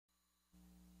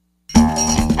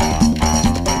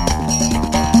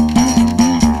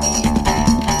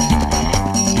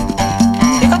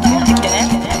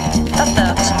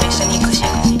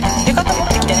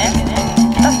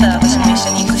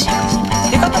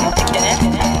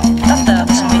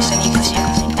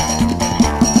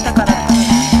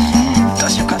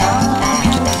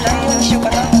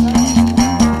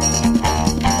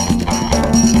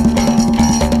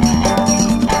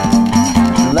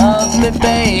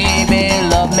baby,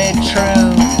 love me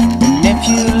true. And if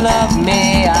you love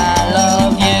me, I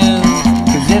love you.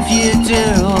 'Cause if you do,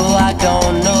 I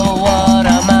don't know what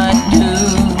I might do.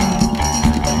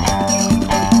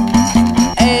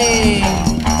 A,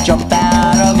 jump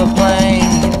out of a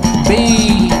plane. B,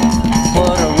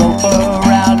 put a rope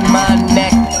around my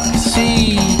neck. C,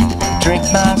 drink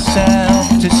myself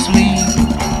to sleep.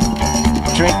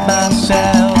 Drink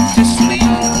myself to sleep.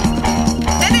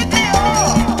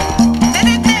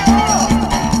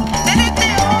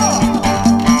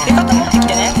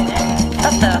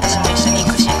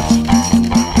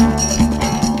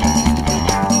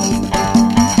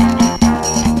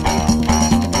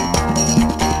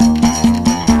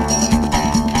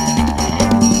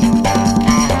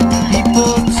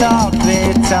 Talk,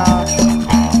 they talk.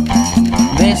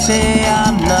 They say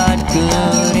I'm not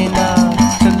good enough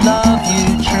to love you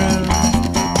true.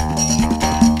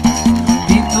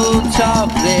 People talk,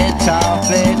 they talk,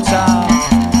 they talk.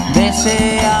 They say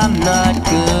I'm not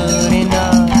good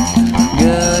enough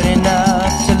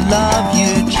to love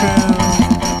you true.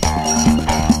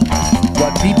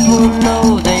 What people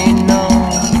know, they know.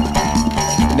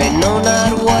 They know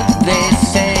not what they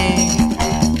say.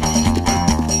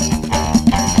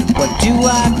 What do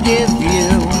I give you?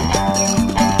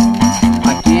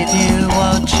 I give you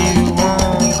what you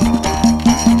want.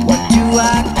 What do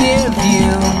I give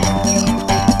you?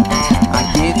 I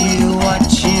give you what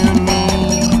you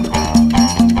need.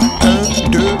 1,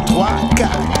 2, 3,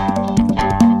 4.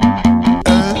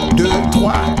 1, 2,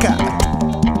 3, 4.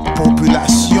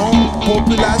 Population,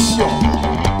 population.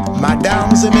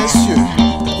 Mesdames et messieurs,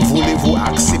 voulez-vous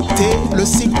accepter le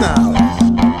signal?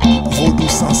 Vodoo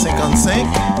 155.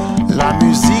 La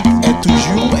musique est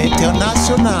toujours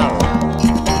internationale.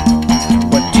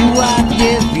 What do I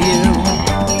give you?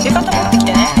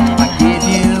 I give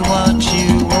you what you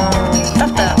want.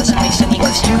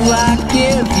 What do I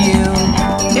give you?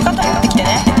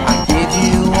 I give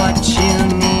you what you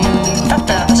need. What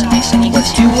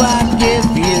do I give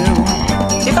you?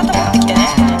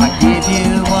 I give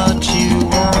you what you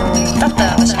want. What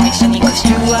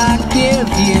do I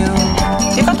give you?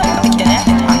 I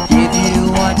give you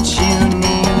what you need.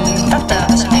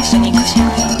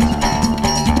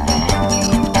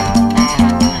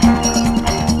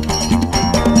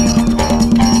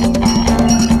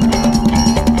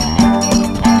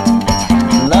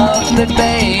 Love me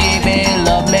baby,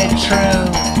 love me true.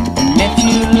 And if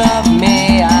you love me,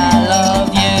 I love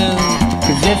you.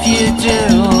 'Cause if you do,